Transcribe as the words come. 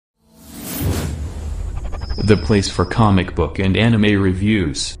the place for comic book and anime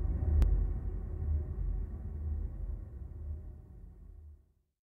reviews.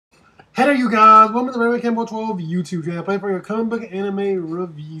 Hey there, you guys! Welcome to the Raymond Campbell 12 YouTube channel. I play for your comic book anime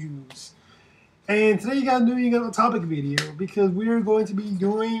reviews. And today you got a topic video because we're going to be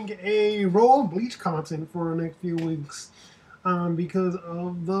doing a Roll Bleach content for the next few weeks. Because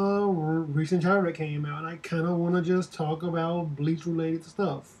of the recent trailer that came out. And I kind of want to just talk about Bleach related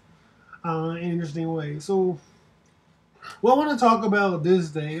stuff in an interesting way. So, what I want to talk about this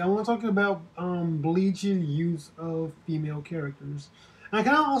day, I want to talk about Bleach's use of female characters. And I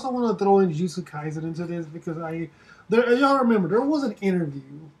kind of also want to throw in Jujutsu Kaisen into this because y'all remember, there was an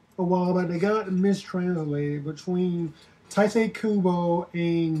interview a while back that got mistranslated between Taisei Kubo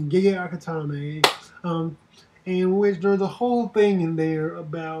and Gege Akutami, in which there's a whole thing in there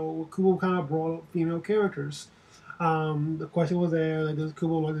about Kubo kind of brought up female characters. The question was there, like, does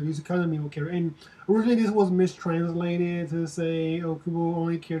Kubo like to use a kind of female character? And originally this was mistranslated to say, oh, Kubo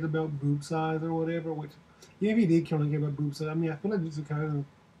only cares about boob size or whatever, which maybe he did only care about boob size. I mean, I feel like Jujutsu Kaisen,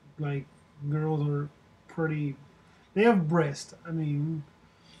 like, girls are pretty, they have breasts. I mean,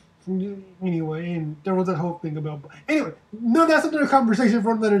 anyway, and there was that whole thing about, anyway, no, that's another conversation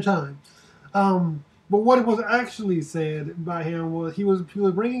for another time. But what was actually said by him was he was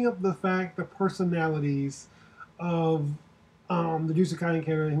bringing up the fact, the personalities of the Jujutsu Kaisen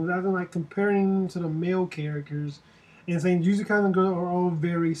characters. He was acting like comparing to the male characters and saying Jujutsu Kaisen girls are all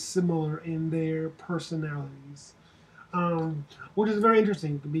very similar in their personalities, which is very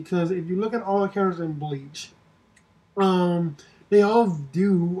interesting because if you look at all the characters in Bleach, they all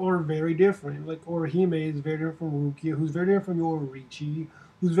are very different. Like Orihime is very different from Rukia, who's very different from Yoruichi,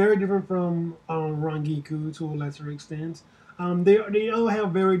 who's very different from Rangiku to a lesser extent. They all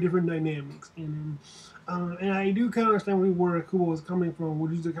have very different dynamics, and I do kind of understand where Kubo is coming from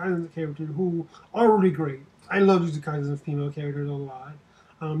with Jujutsu Kaisen's characters, who are really great. I love Jujutsu Kaisen's female characters a lot.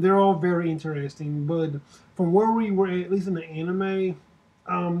 They're all very interesting, but from where we were, at least in the anime,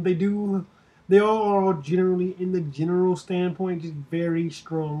 they all are generally, in the general standpoint, just very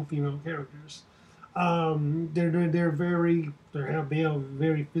strong female characters. They have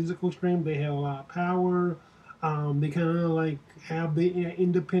very physical strength. They have a lot of power. They kind of like have the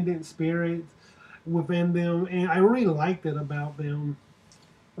independent spirit within them, and I really like that about them.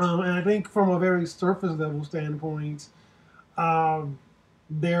 And I think from a very surface level standpoint,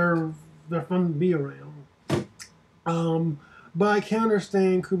 they're fun to be around. But I can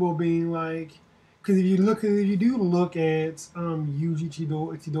understand Kubo being like, because if you do look at Yuji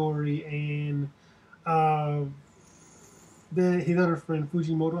Itadori and his other friend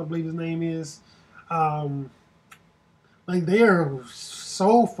Fujimoto, I believe his name is, like, they are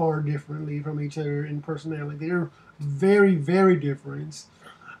so far differently from each other in personality. They're very, very different.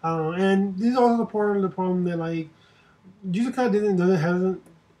 And this is also part of the problem that, like, Jujutsu Kaisen hasn't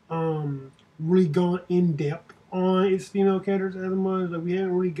really gone in depth on its female characters as much. Like, we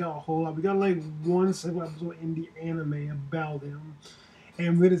haven't really got a whole lot. We got like one single episode in the anime about them,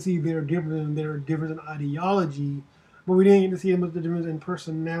 and we get to see their difference in ideology, but we didn't get to see much difference in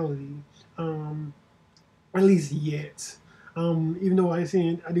personality, at least yet. Even though I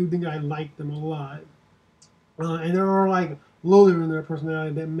do think I like them a lot, and there are like little in their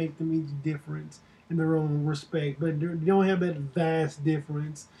personality that make them each different in their own respect, but they don't have that vast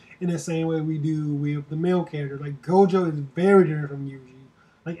difference in the same way we do with the male characters. Like, Gojo is very different from Yuji,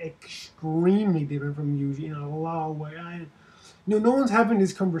 like extremely different from Yuji in a lot of ways. No one's having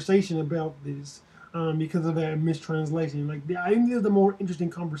this conversation about this because of that mistranslation. Like, I think this is the more interesting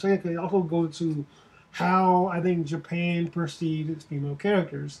conversation because it also goes to how I think Japan perceives its female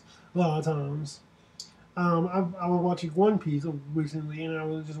characters a lot of times. I was watching One Piece recently, and I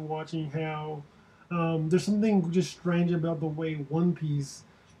was just watching how there's something just strange about the way One Piece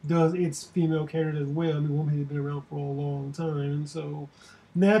does its female characters as well. I mean, One Piece has been around for a long time, and so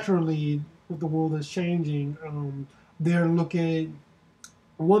naturally, with the world that's changing, they're looking at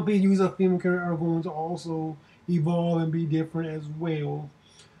One Piece use of female characters are going to also evolve and be different as well.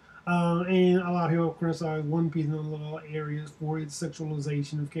 And a lot of people criticize One Piece in a lot of areas for its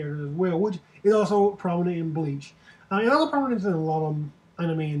sexualization of characters as well, which is also prominent in Bleach. It's also prominent in a lot of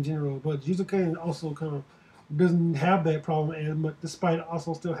anime in general, but Jujutsu Kaisen also kind of doesn't have that problem as much, despite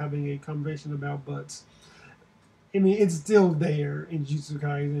also still having a conversation about butts. I mean, it's still there in Jujutsu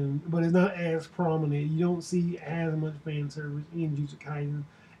Kaisen, but it's not as prominent. You don't see as much fan service in Jujutsu Kaisen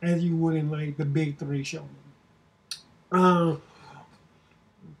as you would in, like, the big three shonen.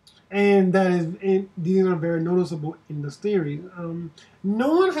 And these are very noticeable in the series.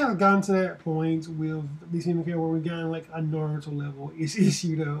 No one has gotten to that point with these female characters where we've gotten like a Naruto level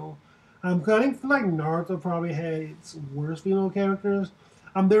issue though. I feel like Naruto probably had its worst female characters.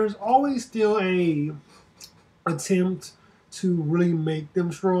 There's always still a attempt to really make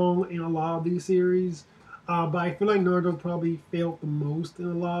them strong in a lot of these series. But I feel like Naruto probably failed the most in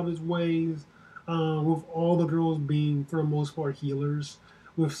a lot of his ways, with all the girls being, for the most part, healers,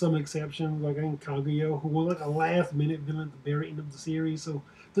 with some exceptions, like I think Kaguya, who was like a last minute villain at the very end of the series. So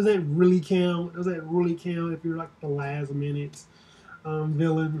does that really count? Does that really count if you're like the last minute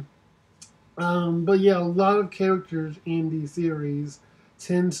villain? But yeah, a lot of characters in these series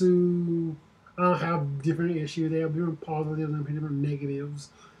tend to have different issues. They have different positives and different negatives.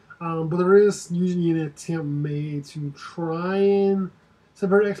 But there is usually an attempt made to try and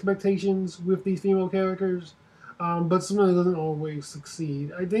subvert expectations with these female characters. But sometimes it doesn't always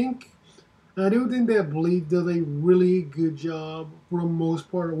succeed. I do think that Bleach does a really good job for the most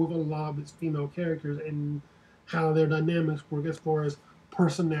part with a lot of its female characters and how their dynamics work as far as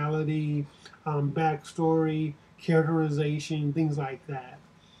personality, backstory, characterization, things like that.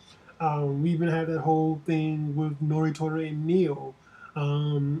 We even had that whole thing with Noritora and Neo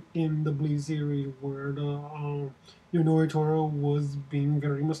in the Bleach series, where Noritora was being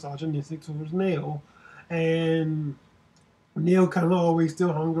very misogynistic towards Neo, and Neo kind of always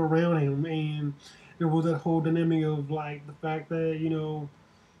still hung around him, and there was that whole dynamic of like the fact that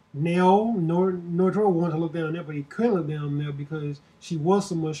Noritora wanted to look down there, but he couldn't look down there because she was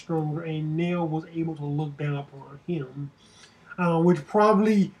so much stronger, and Neo was able to look down upon him, which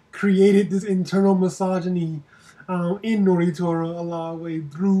probably created this internal misogyny in Noritora a lot of way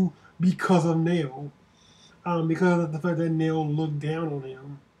through because of Neo, because of the fact that Neo looked down on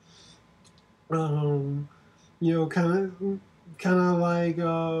him. Um, kind of like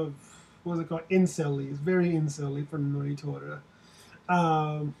what's it called? Incelly. It's very incelly for Noritora.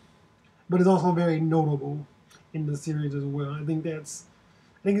 Um, but it's also very notable in the series as well. I think it's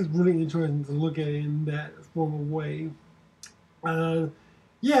really interesting to look at it in that form of way. Uh,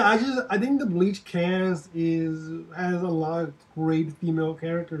 yeah, I think the Bleach cast is has a lot of great female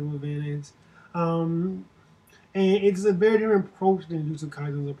characters within it, um, and it's a very different approach than Jujutsu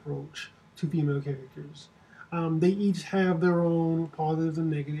Kaisen's approach to female characters. They each have their own positives and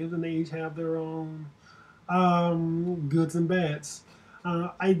negatives, and they each have their own goods and bads.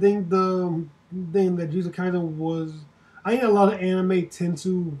 I think the thing that Jujutsu Kaisen was, I think a lot of anime tend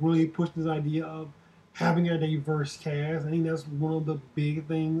to really push this idea of having a diverse cast. I think that's one of the big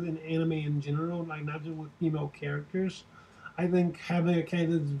things in anime in general, like not just with female characters. I think having a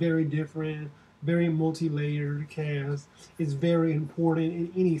cast that's very different, very multi-layered cast is very important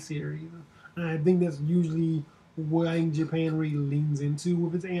in any series. And I think that's usually what I think Japan really leans into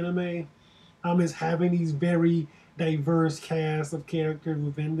with its anime, is having these very diverse cast of characters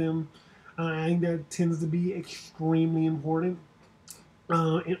within them. I think that tends to be extremely important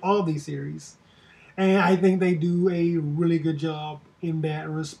in all these series. And I think they do a really good job in that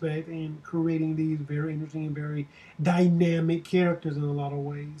respect in creating these very interesting and very dynamic characters in a lot of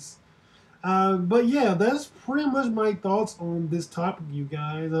ways. But yeah, that's pretty much my thoughts on this topic, you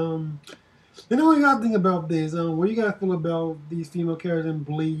guys. You know what you gotta think about this. What do you guys feel about these female characters in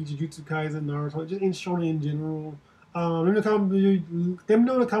Bleach, Jujutsu Kaisen, Naruto, just in shonen in general? Let me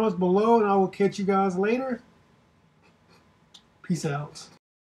know in the comments below, and I will catch you guys later. Peace out.